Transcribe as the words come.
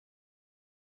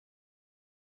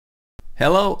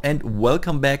Hello and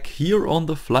welcome back here on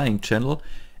the Flying channel.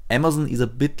 Amazon is a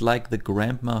bit like the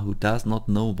grandma who does not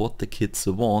know what the kids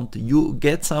want. You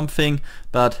get something,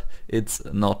 but it's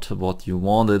not what you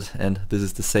wanted, and this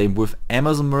is the same with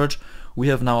Amazon merch. We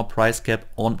have now a price cap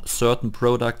on certain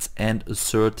products and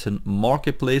certain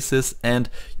marketplaces, and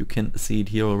you can see it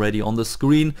here already on the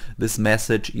screen. This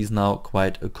message is now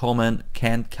quite common: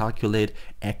 can't calculate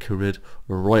accurate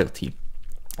royalty.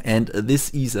 And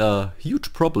this is a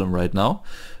huge problem right now,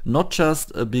 not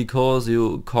just because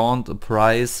you can't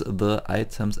price the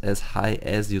items as high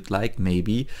as you'd like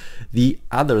maybe. The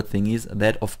other thing is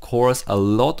that of course a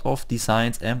lot of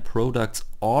designs and products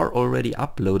are already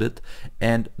uploaded,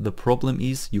 and the problem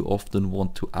is you often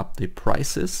want to update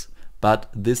prices, but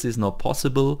this is not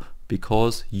possible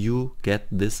because you get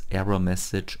this error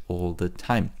message all the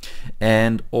time.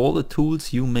 And all the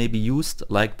tools you maybe used,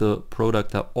 like the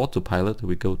Productor autopilot,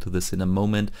 we go to this in a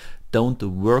moment, don't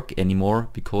work anymore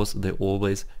because they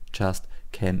always just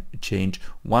can change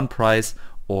one price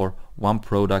or one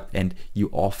product, and you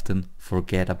often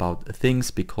forget about things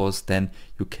because then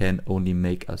you can only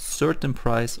make a certain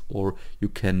price, or you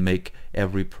can make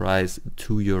every price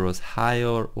 €2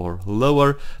 higher or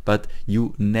lower, but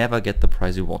you never get the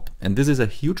price you want. And this is a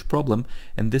huge problem,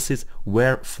 and this is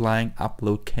where Flying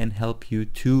Upload can help you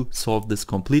to solve this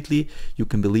completely. You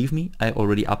can believe me, I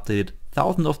already updated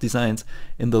thousands of designs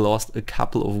in the last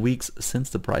couple of weeks since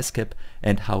the price cap,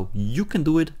 and how you can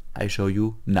do it I show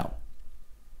you now.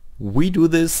 We do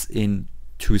this in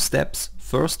two steps.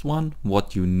 First one,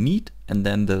 what you need, and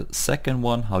then the second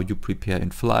one, how you prepare in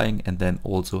Flying, and then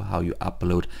also how you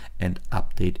upload and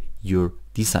update your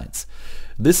designs.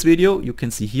 This video you can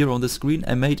see here on the screen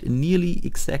I made nearly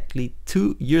exactly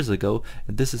 2 years ago,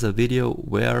 and this is a video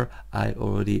where I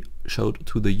already showed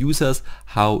to the users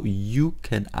how you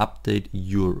can update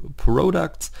your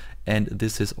products, and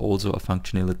this is also a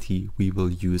functionality we will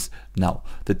use now.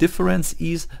 The difference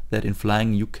is that in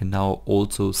Flying you can now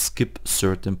also skip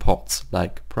certain parts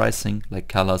like pricing, like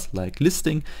colors, like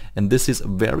listing, and this is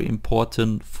very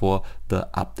important for the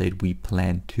update we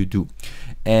plan to do.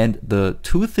 And the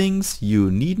two things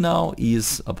you need now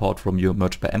is, apart from your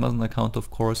Merch by Amazon account of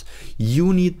course,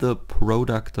 you need the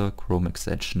Productor Chrome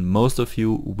extension. Most of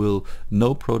you will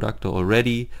know Productor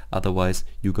already, otherwise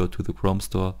you go to the Chrome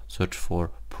store, search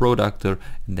for Productor,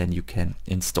 and then you can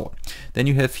install. Then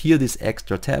you have here these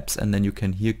extra tabs, and then you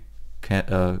can here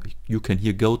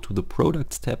go to the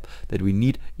products tab that we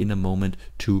need in a moment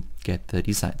to get the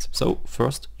designs. So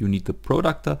first you need the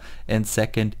Productor, and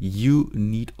second you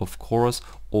need of course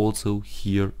also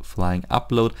here Flying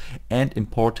Upload, and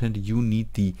important, you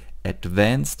need the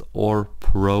advanced or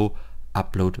pro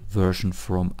upload version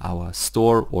from our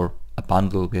store, or a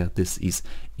bundle where this is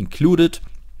included.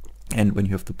 And when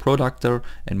you have the Productor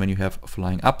and when you have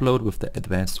Flying Upload with the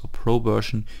advanced or pro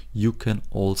version, you can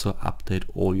also update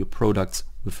all your products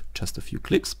with just a few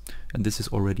clicks. And this is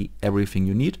already everything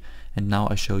you need. And now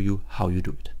I show you how you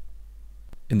do it.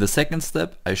 In the second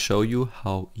step, I show you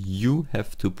how you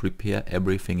have to prepare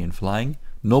everything in Flying.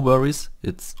 No worries,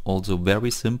 it's also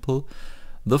very simple.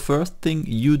 The first thing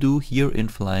you do here in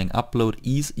Flying Upload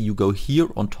is you go here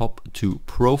on top to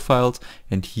Profiles,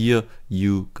 and here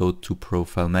you go to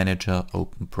Profile Manager,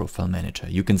 open Profile Manager.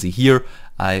 You can see here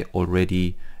I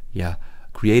already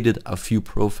created a few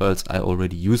profiles I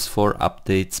already use for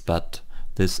updates, but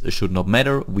this should not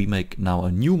matter. We make now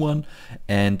a new one,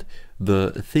 and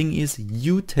the thing is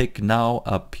you take now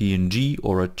a PNG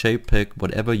or a JPEG,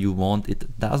 whatever you want.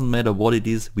 It doesn't matter what it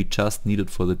is, we just need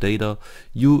it for the data.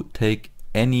 You take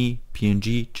any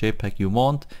PNG, JPEG you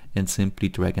want and simply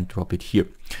drag and drop it here.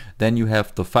 Then you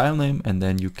have the file name, and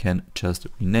then you can just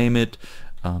rename it.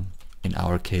 In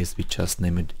our case we just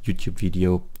name it YouTube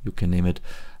video. You can name it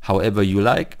however you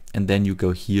like, and then you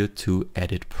go here to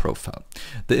edit profile.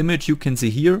 The image you can see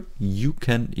here you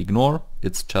can ignore,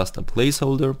 it's just a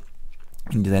placeholder.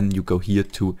 And then you go here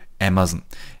to Amazon,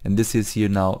 and this is here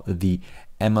now the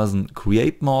Amazon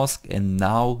Create Mask, and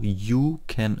now you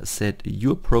can set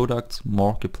your products,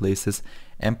 marketplaces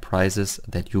and prices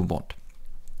that you want.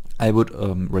 I would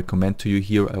recommend to you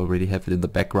here, I already have it in the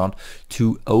background,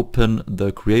 to open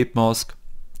the Create Mask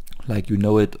like you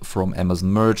know it from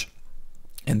Amazon Merch,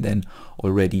 and then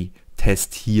already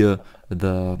test here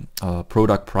the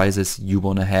product prices you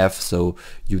want to have, so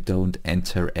you don't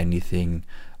enter anything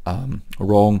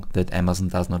wrong that Amazon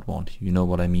does not want. You know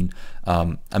what I mean?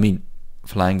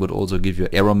 Flying would also give you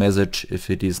an error message if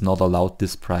it is not allowed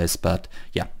this price, but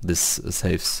yeah, this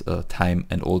saves time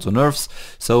and also nerves.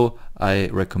 So I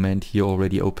recommend here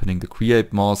already opening the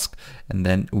Create Mask, and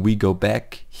then we go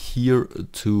back here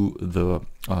to the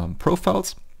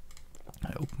profiles.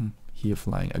 I open here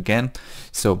flying again.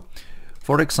 So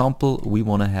for example, we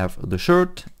want to have the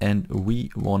shirt and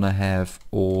we want to have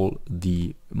all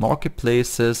the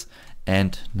marketplaces,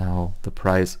 and now the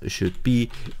price should be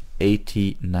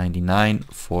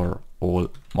 $80.99 for all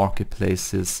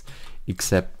marketplaces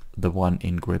except the one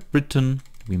in Great Britain.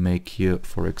 We make here,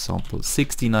 for example,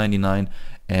 $60.99,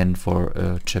 and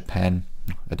for Japan,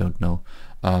 I don't know,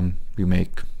 we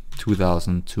make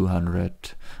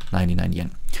 2,299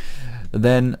 yen.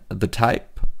 Then the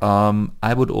type,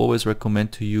 I would always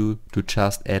recommend to you to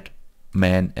just add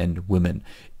men and women.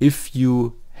 If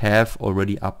you have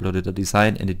already uploaded a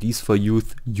design and it is for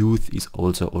youth, youth is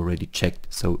also already checked,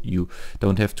 so you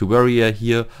don't have to worry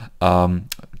here.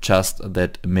 Just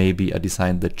that maybe a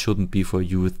design that shouldn't be for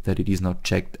youth, that it is not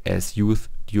checked as youth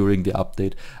during the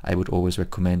update. I would always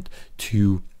recommend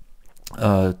to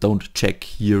don't check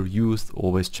here youth,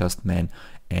 always just men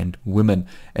and women.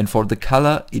 And for the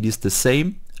color, it is the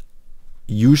same.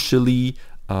 Usually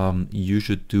you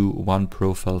should do one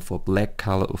profile for black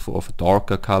color, for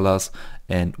darker colors,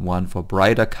 and one for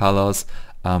brighter colors.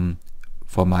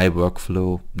 For my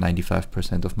workflow,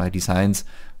 95% of my designs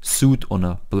suit on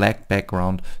a black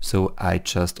background, so I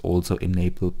just also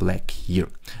enable black here,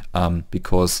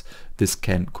 because this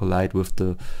can collide with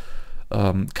the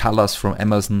colors from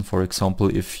Amazon. For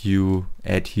example, if you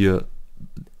add here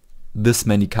this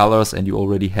many colors and you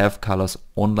already have colors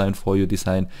online for your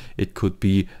design, it could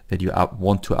be that you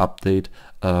want to update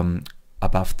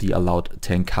above the allowed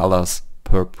 10 colors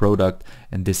per product,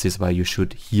 and this is why you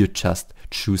should here just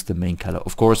choose the main color.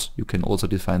 Of course, you can also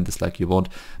define this like you want,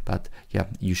 but yeah,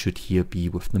 you should here be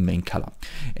with the main color.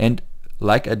 And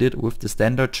like I did with the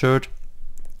standard shirt,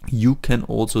 you can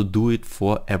also do it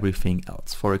for everything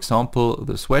else. For example,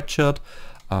 the sweatshirt,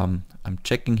 I'm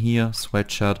checking here,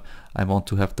 sweatshirt, I want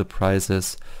to have the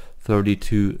prices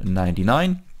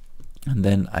 $32.99, and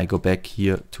then I go back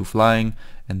here to flying,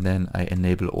 and then I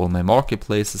enable all my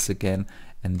marketplaces again,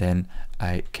 and then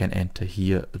I can enter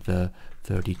here the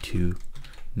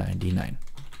 $32.99.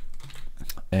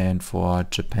 And for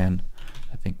Japan,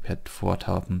 I think we had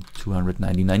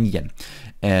 4,299 yen.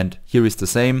 And here is the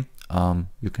same.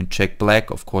 You can check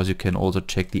black. Of course, you can also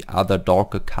check the other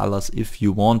darker colors if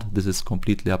you want. This is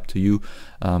completely up to you.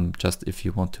 Just if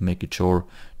you want to make it sure,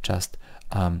 just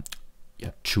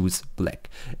choose black.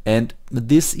 And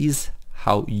this is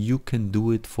how you can do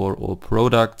it for all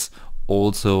products.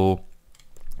 Also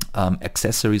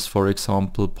accessories, for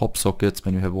example, pop sockets,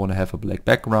 when you want to have a black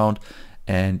background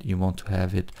and you want to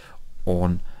have it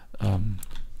on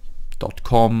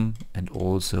 .com and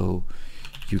also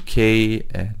UK,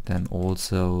 and then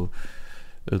also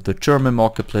the German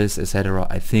marketplace, etc.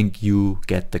 I think you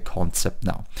get the concept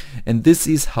now. And this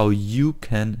is how you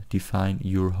can define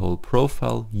your whole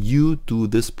profile. You do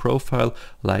this profile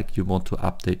like you want to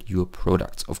update your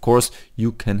products. Of course,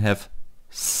 you can have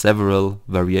several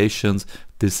variations.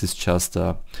 This is just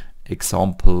a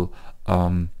example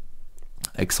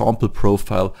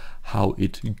profile how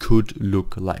it could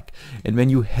look like. And when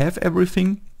you have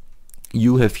everything,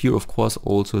 you have here, of course,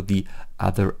 also the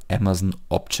other Amazon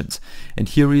options. And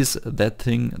here is that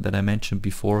thing that I mentioned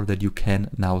before, that you can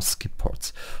now skip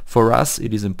parts. For us,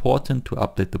 it is important to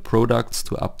update the products,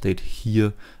 to update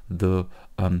here the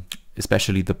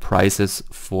especially the prices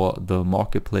for the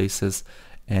marketplaces,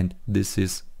 and this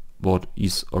is what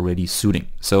is already suiting.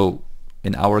 So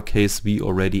in our case, we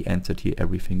already entered here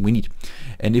everything we need.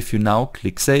 And if you now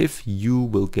click save, you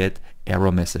will get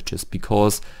error messages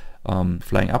because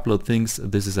Flying Upload thinks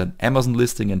this is an Amazon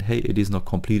listing and hey, it is not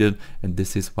completed, and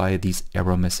this is why these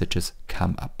error messages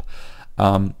come up.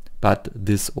 But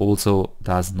this also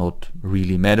does not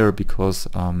really matter because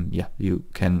yeah, you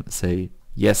can say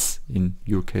yes in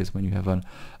your case when you have an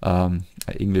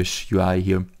English UI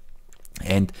here.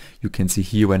 And you can see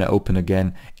here when I open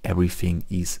again, everything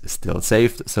is still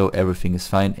saved, so everything is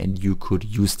fine and you could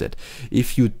use that.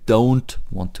 If you don't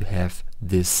want to have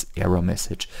this error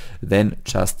message, then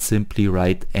just simply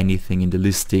write anything in the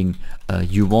listing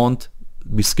you want.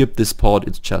 We skip this part,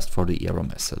 it's just for the error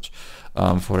message.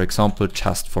 For example,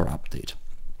 just for update.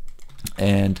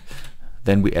 And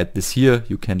then we add this here.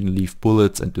 You can leave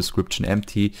bullets and description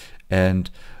empty, and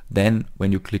then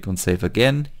when you click on save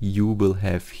again, you will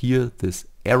have here this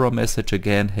error message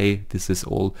again. Hey, this is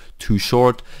all too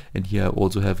short. And here I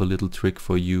also have a little trick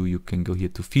for you. You can go here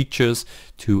to features,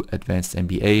 to advanced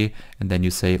MBA, and then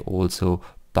you say also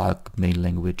bulk main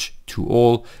language to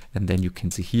all. And then you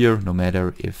can see here, no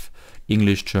matter if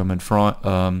English, German,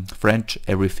 French,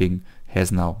 everything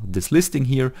has now this listing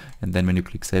here. And then when you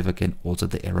click save again, also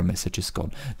the error message is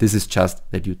gone. This is just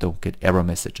that you don't get error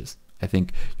messages. I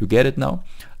think you get it now.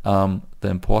 The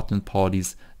important part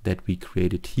is that we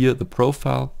created here, the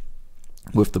profile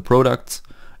with the products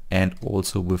and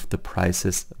also with the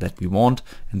prices that we want.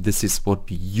 And this is what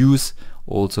we use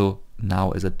also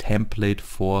now as a template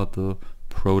for the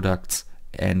products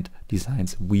and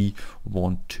designs we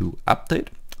want to update.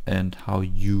 And how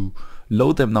you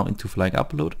load them now into Flying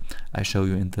Upload, I show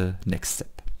you in the next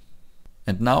step.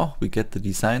 And now we get the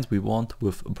designs we want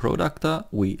with Productor,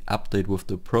 we update with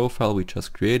the profile we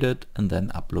just created and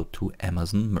then upload to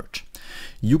Amazon Merch.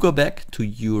 You go back to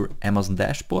your Amazon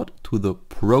dashboard to the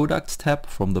Products tab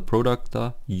from the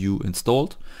Productor you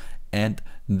installed, and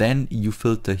then you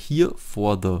filter here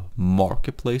for the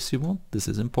marketplace you want. This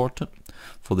is important.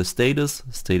 For the status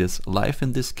live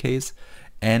in this case,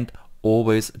 and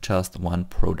always just one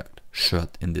product,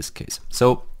 shirt in this case.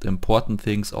 So the important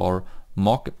things are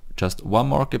just one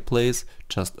marketplace,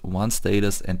 just one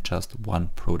status and just one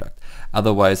product.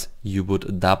 Otherwise you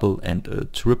would double and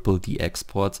triple the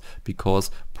exports, because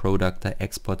Productor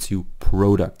exports you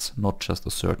products, not just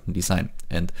a certain design.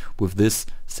 And with this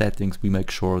settings we make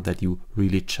sure that you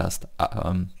really just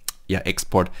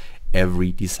export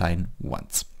every design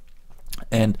once.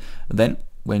 And then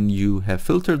when you have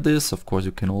filtered this, of course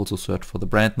you can also search for the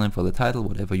brand name, for the title,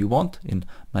 whatever you want. In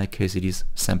my case it is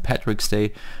St. Patrick's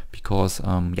Day, because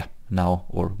now,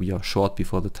 or we are short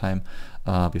before the time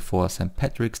before St.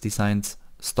 Patrick's designs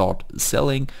start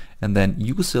selling. And then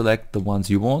you select the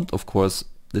ones you want. Of course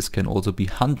this can also be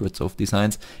hundreds of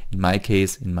designs. In my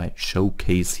case, in my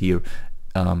showcase here,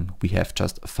 we have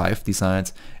just 5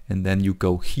 designs. And then you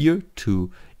go here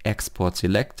to export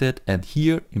selected, and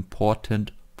here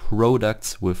important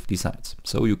products with designs.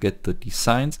 So you get the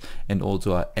designs and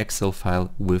also an Excel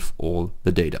file with all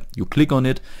the data. You click on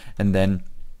it and then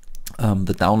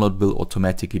the download will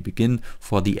automatically begin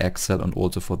for the Excel and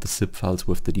also for the zip files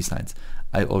with the designs.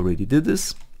 I already did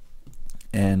this,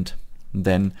 and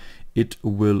then it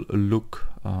will look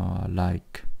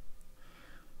like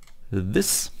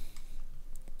this.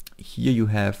 Here you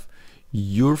have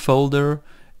your folder,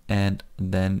 and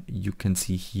then you can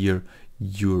see here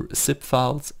your zip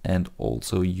files and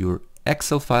also your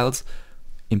Excel files.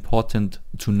 Important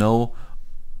to know,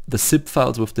 the zip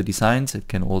files with the designs, it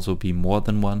can also be more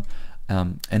than one,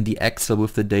 and the Excel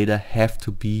with the data have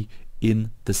to be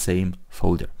in the same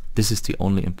folder. This is the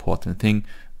only important thing.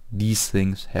 These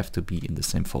things have to be in the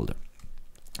same folder.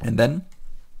 And then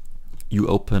you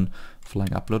open Flying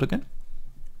Upload again.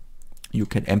 You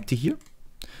can empty here.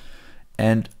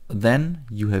 And then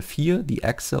you have here the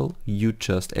Excel you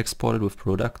just exported with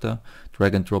Productor,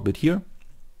 drag and drop it here,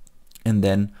 and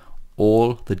then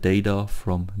all the data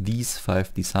from these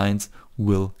 5 designs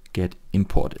will get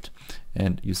imported.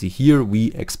 And you see here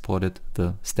we exported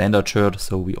the standard shirt,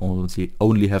 so we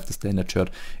only have the standard shirt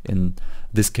in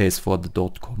this case for the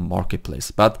 .com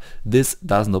marketplace. But this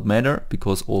does not matter,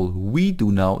 because all we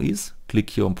do now is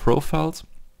click here on profiles,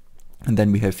 and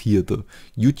then we have here the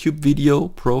YouTube video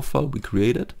profile we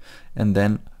created, and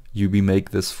then we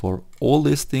make this for all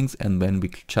listings, and then we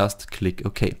just click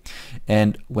OK.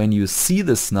 And when you see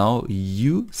this now,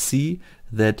 you see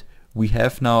that we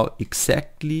have now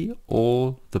exactly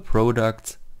all the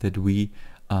products that we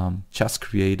just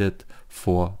created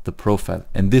for the profile.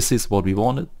 And this is what we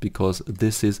wanted, because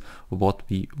this is what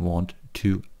we want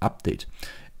to update.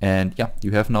 And yeah,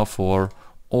 you have now for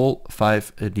all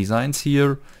 5 designs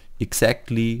here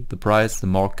exactly the price, the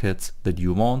markets that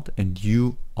you want, and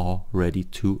you are ready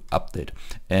to update.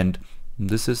 And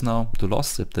this is now the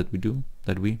last step that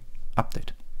we update.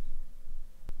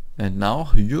 And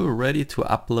now you're ready to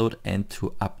upload and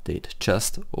to update.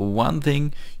 Just one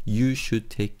thing you should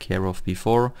take care of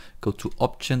before: go to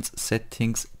Options,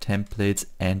 Settings, Templates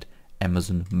and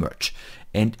Amazon Merch.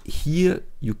 And here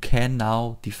you can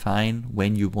now define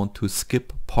when you want to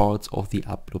skip parts of the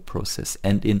upload process.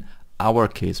 And in our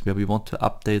case, where we want to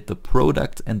update the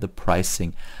product and the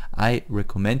pricing, I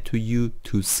recommend to you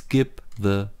to skip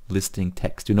the listing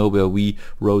text, you know, where we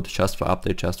wrote just for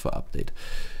update.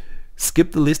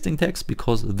 Skip the listing text,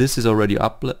 because this is already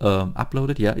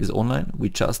uploaded, is online. We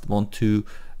just want to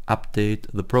update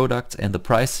the products and the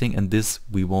pricing, and this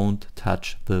we won't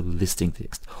touch the listing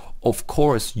text. Of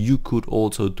course you could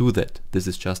also do that. This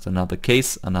is just another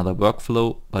case, another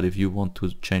workflow. But if you want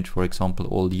to change, for example,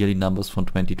 all yearly numbers from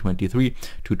 2023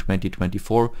 to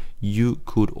 2024, you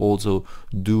could also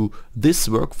do this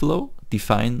workflow.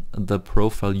 Define the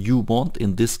profile you want,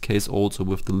 in this case also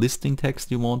with the listing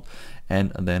text you want,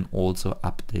 and then also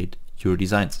update your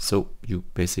designs. So you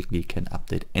basically can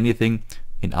update anything.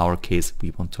 In our case,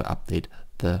 we want to update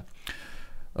the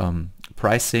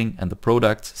pricing and the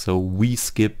products, so we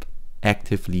skip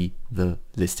actively the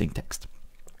listing text.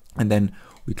 And then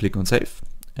we click on save,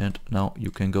 and now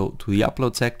you can go to the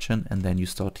upload section, and then you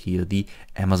start here the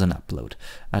Amazon upload.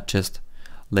 I just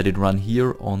let it run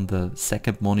here on the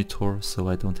second monitor, so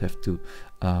I don't have to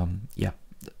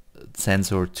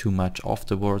censor too much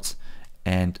afterwards.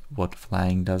 And what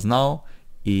Flying does now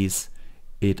is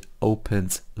it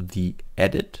opens the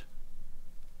edit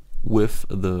with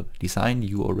the design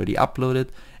you already uploaded,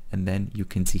 and then you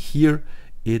can see here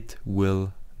it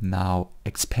will now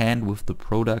expand with the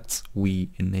products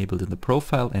we enabled in the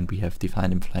profile and we have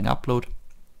defined in Flying Upload.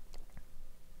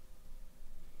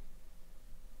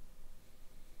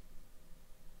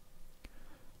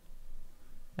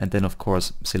 And then of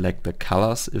course select the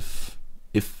colors if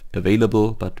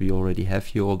available, but we already have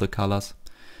here all the colors.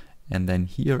 And then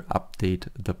here update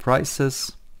the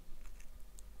prices.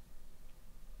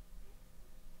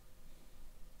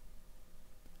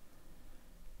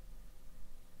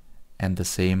 And the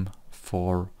same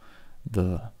for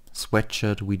the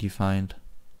sweatshirt we defined.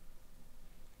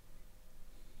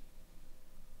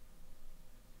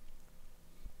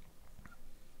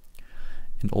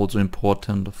 And also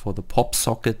important for the pop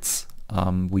sockets,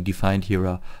 we defined here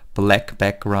a black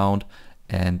background,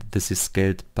 and this is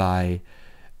scaled by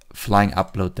Flying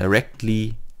Upload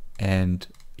directly, and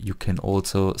you can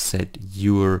also set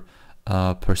your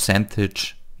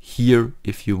percentage here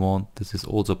if you want. This is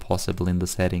also possible in the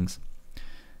settings.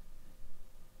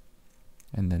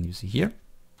 And then you see here,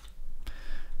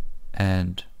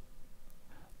 and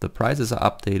the prices are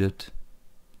updated.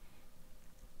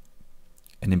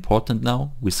 And important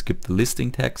now, we skip the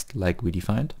listing text like we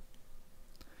defined,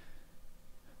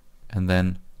 and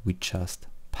then we just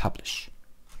publish.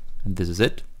 And this is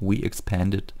it. We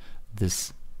expanded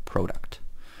this product.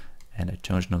 And I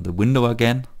changed now the window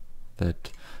again,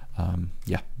 that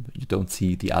you don't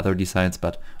see the other designs,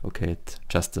 but okay, it's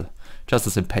just a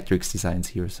St. Patrick's designs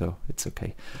here, so it's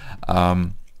okay.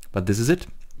 But this is it.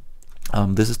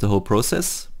 This is the whole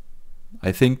process.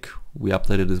 I think we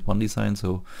updated this one design,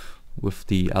 so with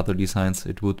the other designs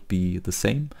it would be the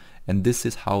same. And this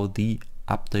is how the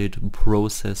update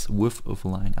process with a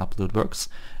Flying Upload works.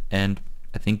 And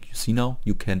I think you see now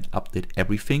you can update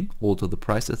everything, also the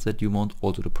prices that you want,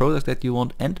 also the product that you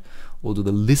want, and also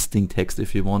the listing text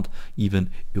if you want, even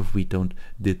if we don't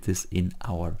did this in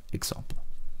our example.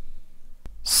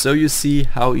 So you see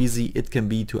how easy it can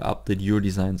be to update your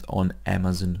designs on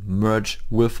Amazon Merch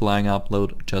with Flying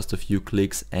Upload. Just a few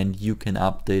clicks and you can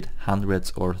update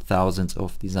hundreds or thousands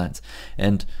of designs.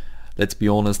 And let's be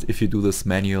honest, if you do this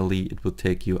manually, it will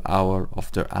take you hour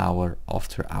after hour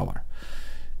after hour.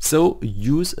 So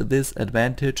use this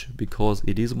advantage, because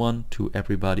it is one to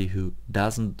everybody who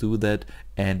doesn't do that,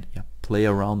 and play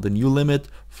around the new limit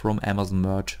from Amazon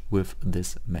Merch with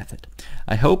this method.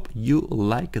 I hope you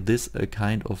like this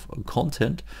kind of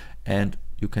content, and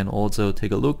you can also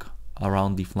take a look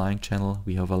around the Flying channel.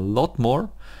 We have a lot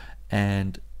more,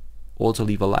 and also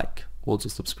leave a like. Also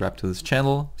subscribe to this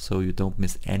channel so you don't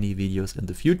miss any videos in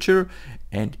the future.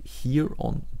 And here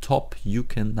on top you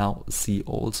can now see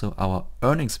also our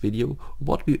earnings video,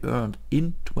 what we earned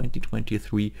in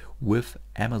 2023 with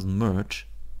Amazon Merch.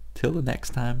 Till the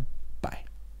next time.